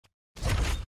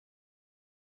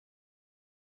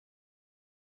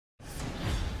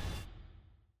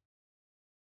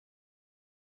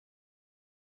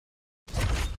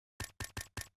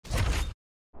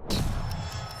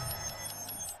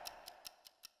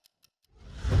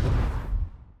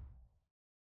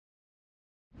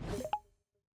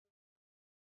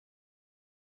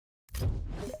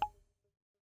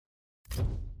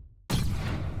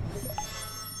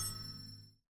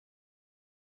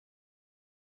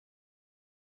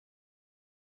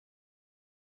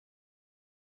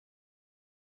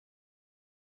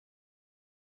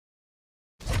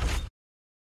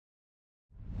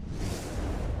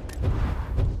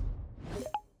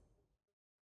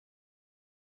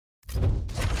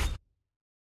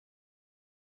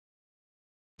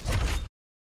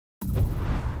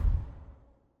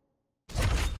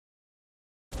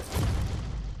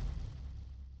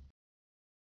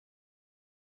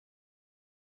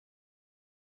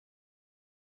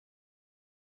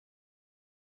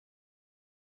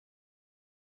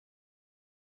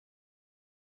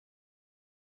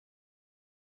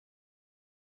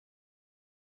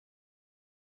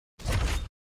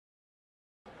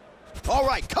All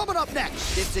right, coming up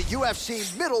next, it's a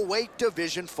UFC middleweight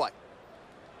division fight.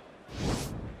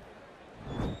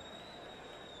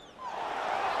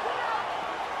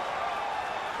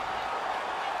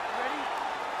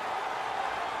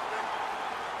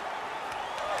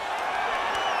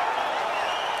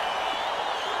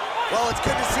 Well, it's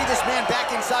good to see this man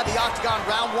back inside the octagon.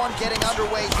 Round one getting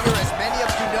underway here. As many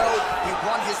of you know, he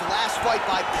won his last fight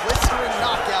by blistering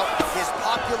knockout. His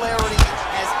popularity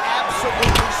has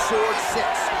absolutely soared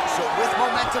since. So with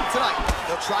momentum tonight,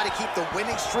 he'll try to keep the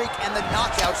winning streak and the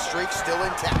knockout streak still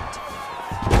intact.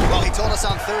 Well, he told us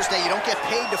on Thursday, you don't get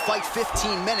paid to fight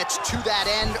 15 minutes. To that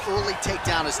end, early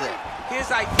takedown is there. His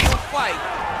ideal fight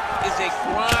is a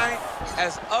grind.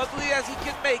 As ugly as he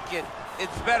can make it,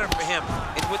 it's better for him.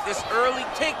 And with this early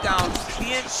takedown,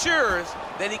 he ensures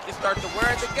that he can start to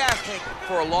wear the gas tank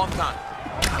for a long time.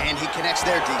 And he connects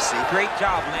there, DC. Great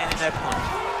job landing that punch.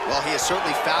 Well, he has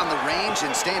certainly found the range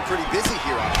and staying pretty busy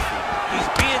here on the field. He's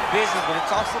being busy, but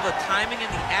it's also the timing and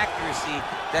the accuracy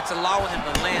that's allowing him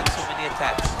to land so many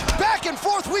attacks. Back and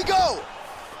forth we go!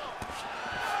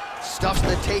 Stuffs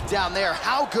the takedown there.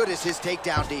 How good is his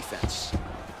takedown defense?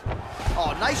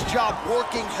 Oh, nice job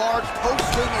working hard,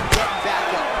 posting, and getting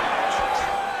back up.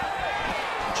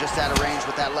 Just out of range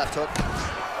with that left hook.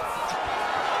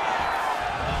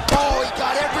 Oh, he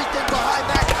got everything behind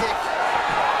that kick.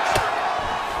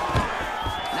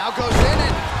 Now goes in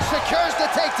and secures the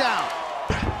takedown.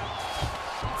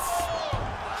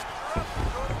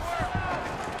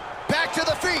 Back to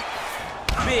the feet.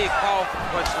 Big, powerful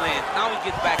punch land. Now he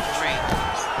gets back to range.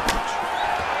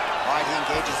 All right, he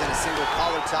engages in a single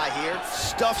collar tie here.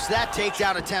 Stuffs that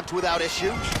takedown attempt without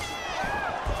issue.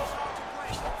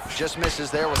 Just misses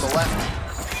there with the left.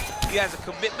 He has a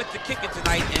commitment to kicking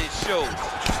tonight, and it shows.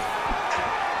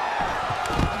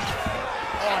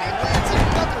 Oh, and he lands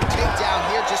another takedown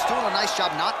here, just doing a nice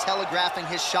job not telegraphing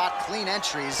his shot. Clean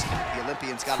entries. The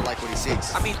Olympian's got to like what he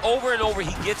sees. I mean, over and over,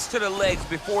 he gets to the legs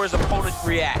before his opponent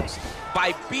reacts.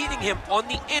 By beating him on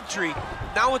the entry,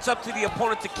 now it's up to the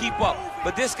opponent to keep up.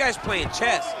 But this guy's playing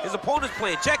chess. His opponent's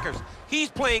playing checkers. He's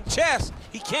playing chess.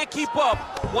 He can't keep up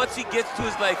once he gets to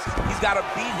his legs. He's got to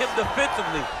beat him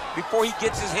defensively before he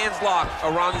gets his hands locked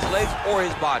around his legs or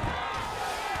his body.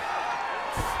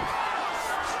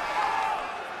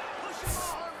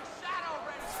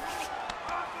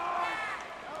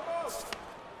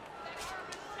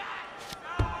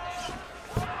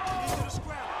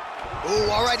 Ooh,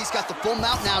 all right, he's got the full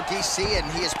mount now, DC, and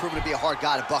he has proven to be a hard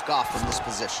guy to buck off from this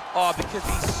position. Oh, because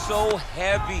he's so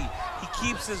heavy. He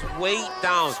keeps his weight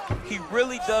down. He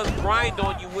really does grind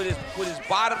on you with his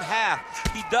bottom half.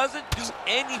 He doesn't do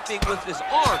anything with his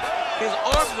arms. His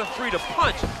arms are free to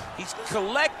punch. He's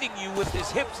collecting you with his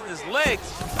hips and his legs,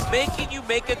 making you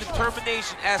make a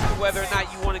determination as to whether or not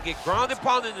you want to get grounded,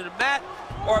 pounded into the mat,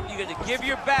 or if you're going to give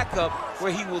your back up,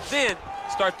 where he will then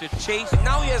start to chase.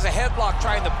 Now he has a headlock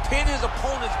trying to pin his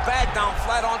opponent's back down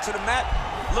flat onto the mat.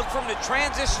 Look from the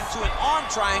transition to an arm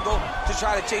triangle to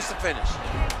try to chase the finish.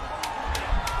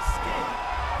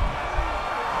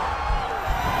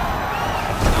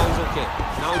 Now he's okay.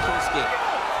 Now he can escape.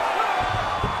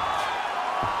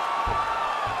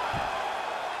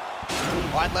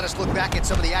 All right, let us look back at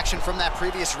some of the action from that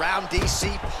previous round.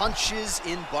 DC punches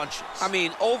in bunches. I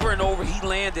mean, over and over, he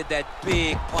landed that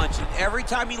big punch, and every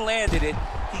time he landed it,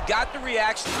 he got the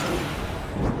reaction.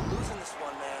 We're losing this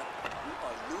one, man. We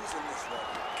are losing this one.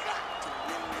 We got to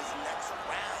win this next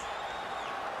round.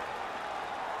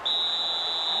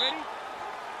 Ready?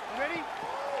 Ready?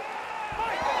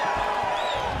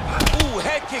 Ooh,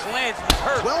 head kick lands, he's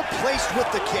hurt. Well placed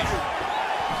with the kick.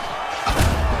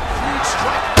 Huge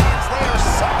strike lands there.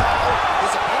 Somehow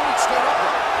his opponent stayed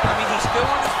upright. I mean, he's still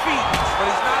on his feet, but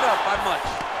he's not up by much.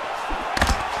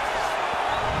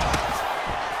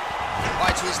 All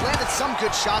right, so he's landed some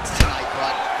good shots tonight,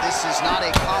 but this is not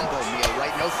a combo meal, right?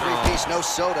 No three-piece, no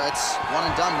soda. It's one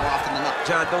and done more often than not.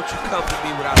 John, don't you come to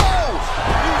me without... Oh!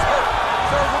 He's hurt.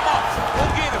 Serve him up. Go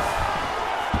get him.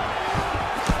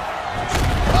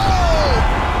 Oh!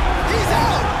 He's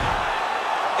out!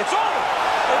 It's over.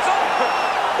 It's over.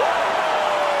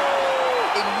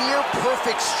 A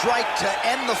near-perfect strike to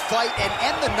end the fight and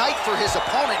end the night for his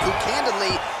opponent, who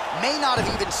candidly may not have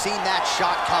even seen that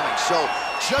shot coming. So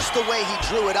just the way he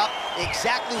drew it up,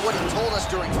 exactly what he told us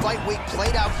during fight week,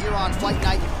 played out here on fight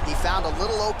night. He found a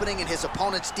little opening in his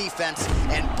opponent's defense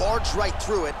and barged right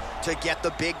through it to get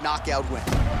the big knockout win.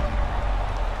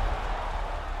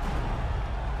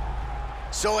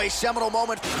 So a seminal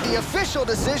moment. The official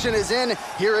decision is in.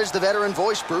 Here is the veteran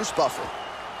voice, Bruce Buffer.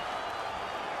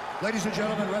 Ladies and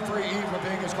gentlemen, referee Yves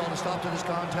Leving has called a stop to this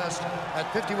contest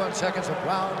at 51 seconds of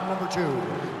round number 2.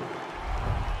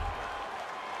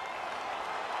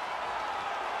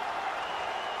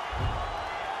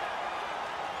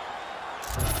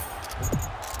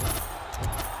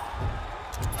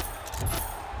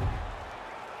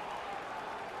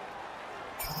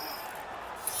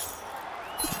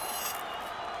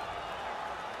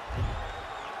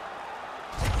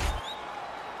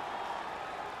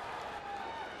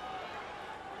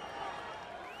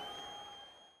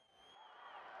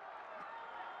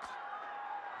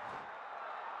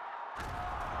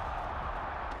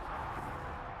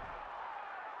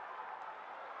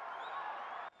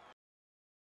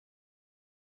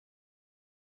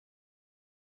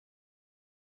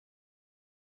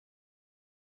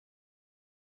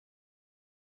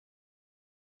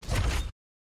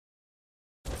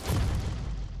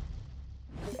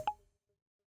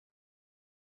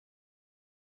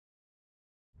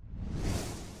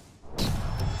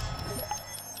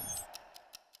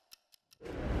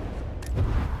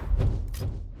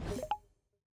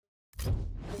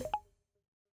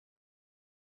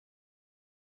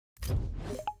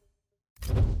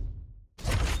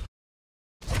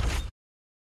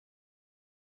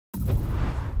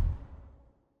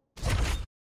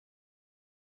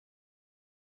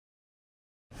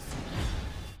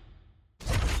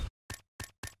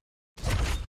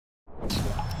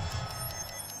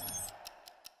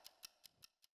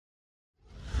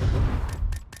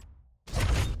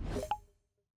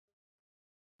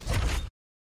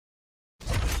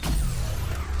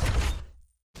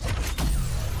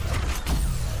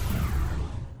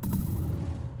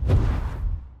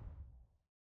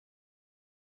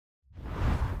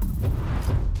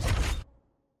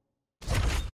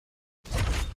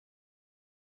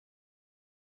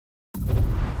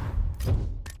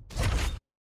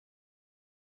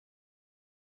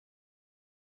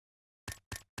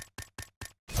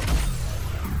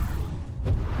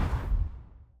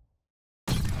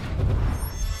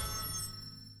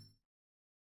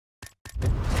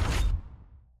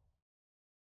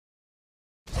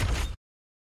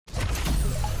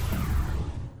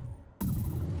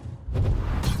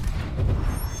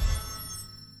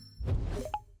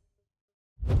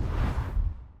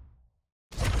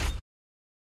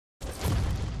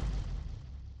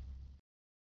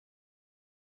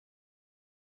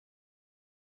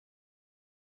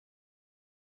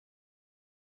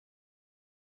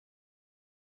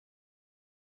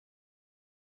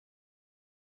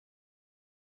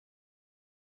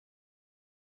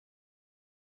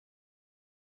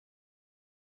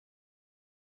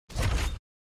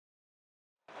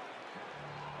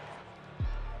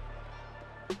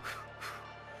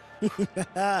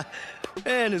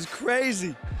 Man, it's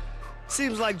crazy.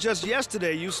 Seems like just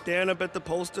yesterday you staring up at the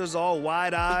posters all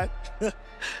wide-eyed.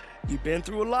 You've been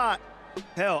through a lot.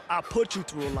 Hell, I put you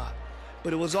through a lot.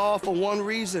 But it was all for one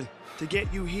reason, to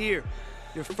get you here.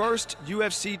 Your first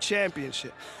UFC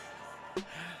championship.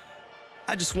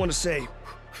 I just want to say,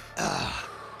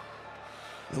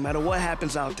 no matter what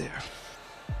happens out there,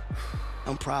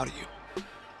 I'm proud of you.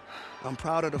 I'm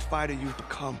proud of the fighter you've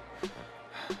become.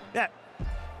 Yeah,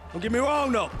 don't get me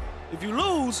wrong though. If you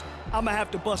lose, I'm gonna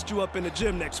have to bust you up in the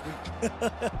gym next week.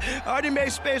 I already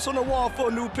made space on the wall for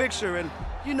a new picture, and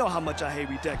you know how much I hate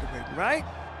redecorating, right?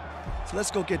 So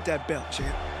let's go get that belt,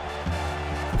 champ.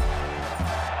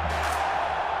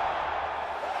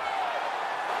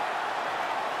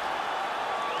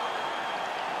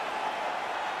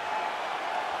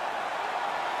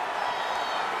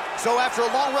 So after a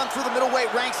long run through the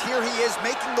middleweight ranks, here he is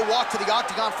making the walk to the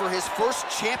octagon for his first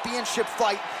championship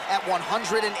fight at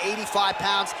 185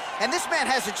 pounds. And this man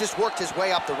hasn't just worked his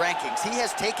way up the rankings. He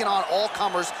has taken on all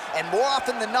comers, and more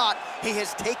often than not, he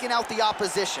has taken out the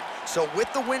opposition. So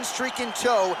with the win streak in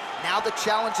tow, now the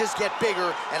challenges get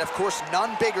bigger, and of course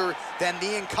none bigger than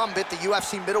the incumbent, the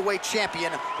UFC middleweight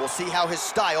champion. We'll see how his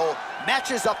style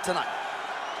matches up tonight.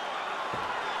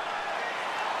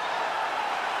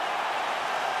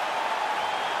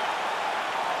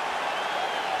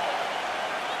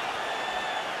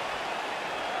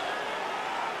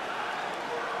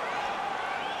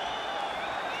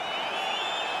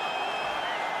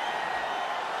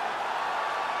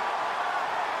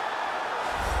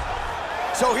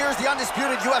 So here's the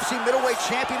undisputed UFC middleweight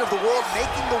champion of the world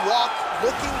making the walk,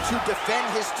 looking to defend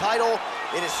his title.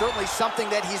 It is certainly something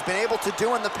that he's been able to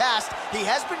do in the past. He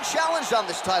has been challenged on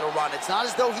this title run. It's not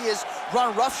as though he has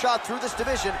run roughshod through this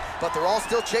division, but they're all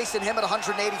still chasing him at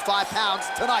 185 pounds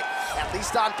tonight. At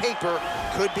least on paper,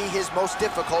 could be his most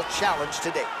difficult challenge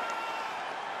to date.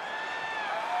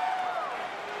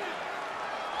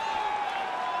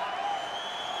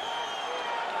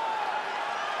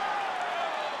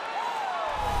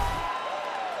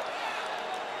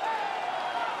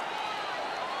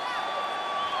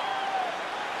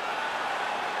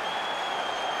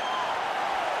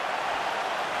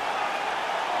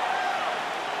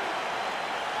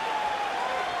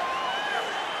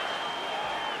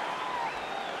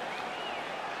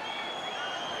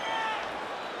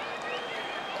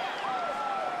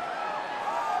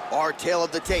 Our tale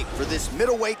of the tape for this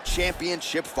middleweight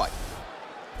championship fight.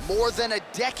 More than a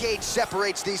decade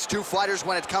separates these two fighters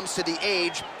when it comes to the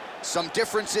age. Some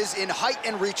differences in height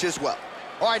and reach as well.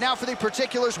 All right, now for the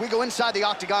particulars, we go inside the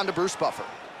octagon to Bruce Buffer.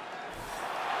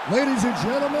 Ladies and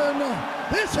gentlemen,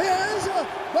 this is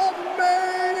the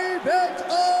main event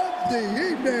of the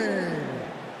evening.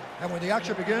 And when the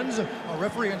action begins, a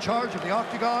referee in charge of the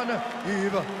octagon,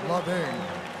 Yves Lavigne.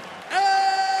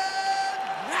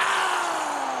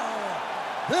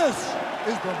 This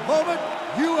is the moment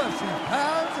UFC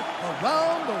fans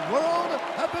around the world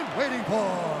have been waiting for.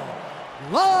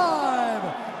 Live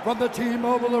from the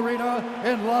T-Mobile Arena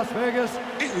in Las Vegas,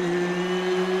 it's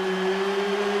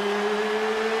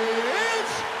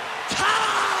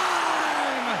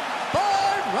time!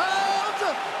 5 rounds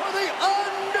for the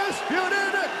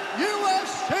undisputed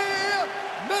UFC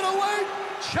Middleweight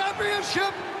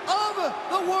Championship of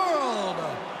the world.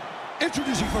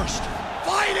 Introducing first,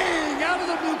 fighting out of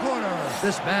the blue corner.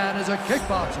 This man is a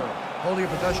kickboxer, holding a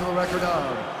professional record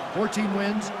of 14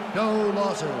 wins, no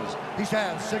losses. He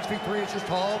stands 6 feet 3 inches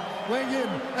tall, weighing in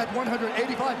at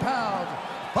 185 pounds.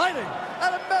 Fighting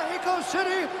out of Mexico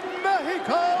City,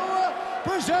 Mexico,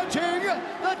 presenting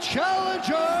the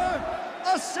challenger,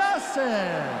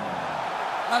 Assassin.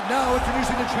 And now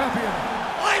introducing the champion,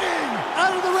 fighting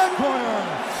out of the red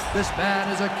corner. This man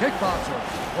is a kickboxer,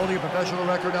 holding a professional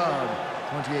record of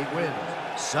 28 wins,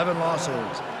 7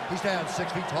 losses. He stands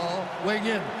 6 feet tall, weighing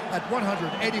in at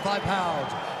 185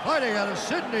 pounds. Fighting out of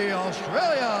Sydney,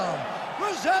 Australia,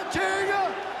 presenting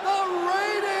the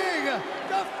reigning,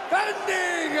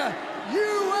 defending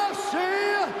UFC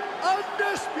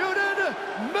undisputed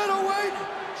middleweight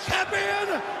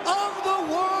champion of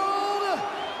the world.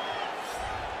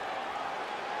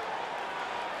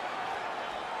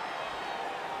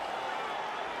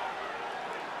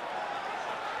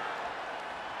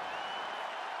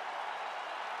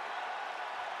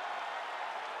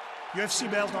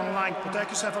 UFC belt on the line.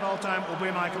 Protect yourself at all time.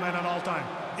 Obey my command at all time.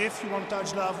 If you want to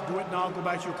touch love, do it now. Go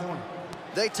back to your corner.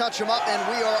 They touch him up, and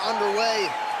we are underway.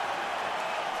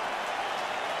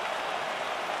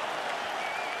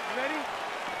 You ready?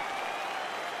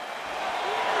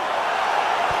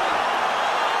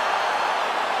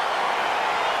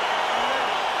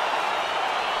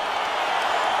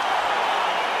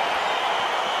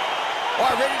 All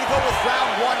right, ready to go with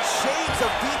round one. Shades of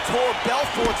Vitor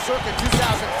Belfort circa 2013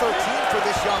 for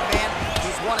this young man.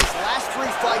 He's won his last 3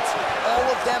 fights, all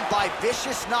of them by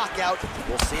vicious knockout.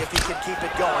 We'll see if he can keep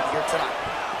it going here tonight.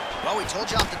 Well, we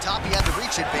told you off the top he had the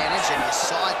reach advantage, and you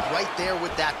saw it right there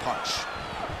with that punch.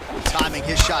 Timing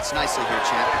his shots nicely here,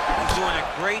 champ. He's doing a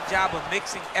great job of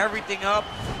mixing everything up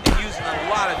and using a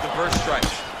lot of diverse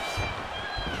strikes.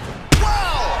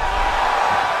 Wow!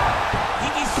 He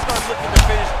needs to start looking to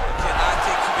finish. Cannot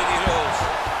take too many of those.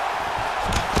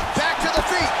 Back to the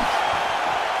feet.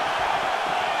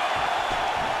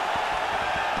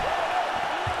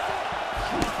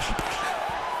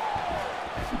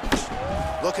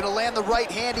 Looking to land the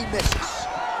right hand, he misses.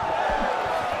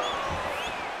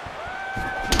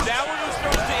 That one was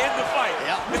supposed to end the fight.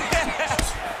 Yeah.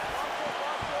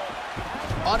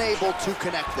 Unable to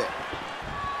connect there.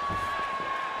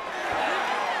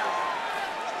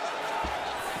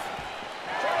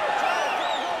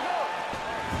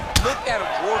 Look at him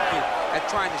working at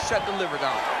trying to shut the liver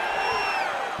down.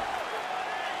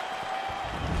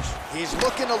 He's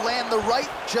looking to land the right,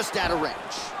 just out of range.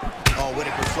 Oh,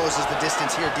 Whittaker closes the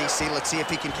distance here, DC. Let's see if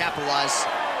he can capitalize.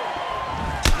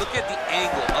 Look at the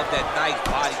angle of that nice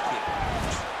body kick.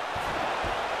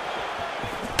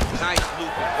 Nice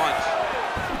looping punch.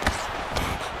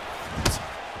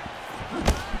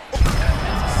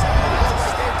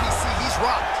 DC, he's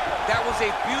rocked. That was a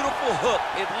beautiful hook.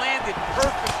 It landed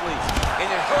perfectly, and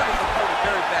it hurt his opponent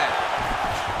very bad.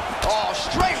 Oh,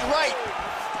 straight right.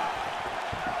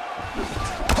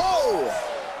 Oh!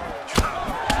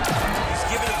 He's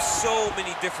giving him so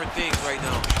many different things right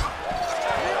now.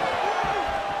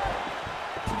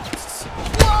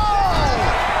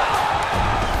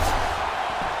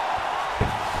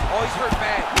 Oh, he's hurt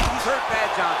bad. He's hurt bad,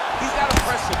 John. He's got to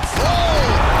press him. Oh!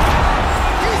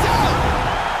 He's out!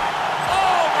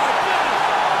 Oh, my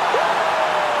goodness!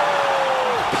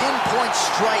 Pinpoint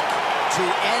strike to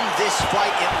end this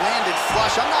fight. It landed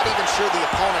flush. I'm not even sure the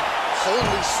opponent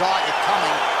wholly saw it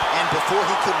coming, and before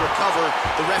he could recover,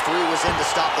 the referee was in to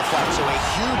stop the fight. So a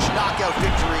huge knockout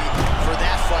victory for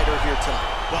that fighter here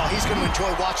tonight. Well, he's going to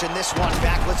enjoy watching this one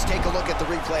back. Let's take a look at the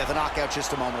replay of the knockout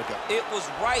just a moment ago. It was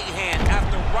right hand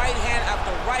after right hand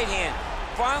after right hand.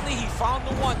 Finally, he found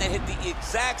the one that hit the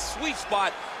exact sweet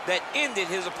spot that ended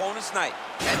his opponent's night.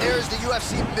 And there's the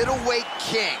UFC middleweight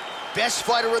king. Best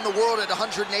fighter in the world at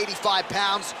 185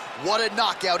 pounds. What a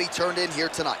knockout he turned in here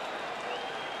tonight.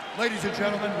 Ladies and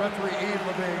gentlemen, referee Ian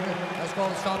Levine has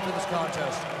called a stop to this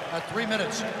contest at 3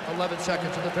 minutes, 11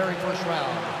 seconds of the very first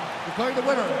round. Declaring the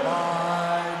winner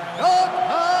by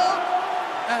knockout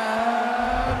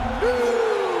and new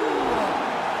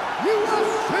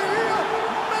UFC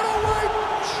middleweight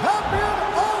champion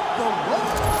of the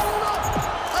world,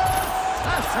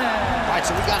 Assassin. All right,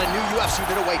 so we got a new UFC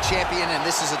middleweight champion, and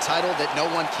this is a title that no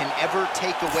one can ever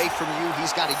take away from you.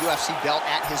 He's got a UFC belt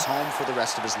at his home for the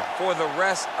rest of his life. For the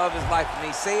rest of his life. And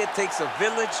they say it takes a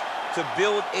village to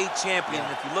build a champion.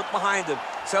 Yeah. If you look behind him,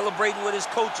 celebrating with his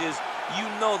coaches, you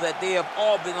know that they have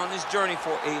all been on this journey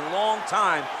for a long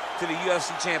time to the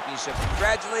UFC championship.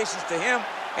 Congratulations to him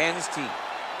and his team.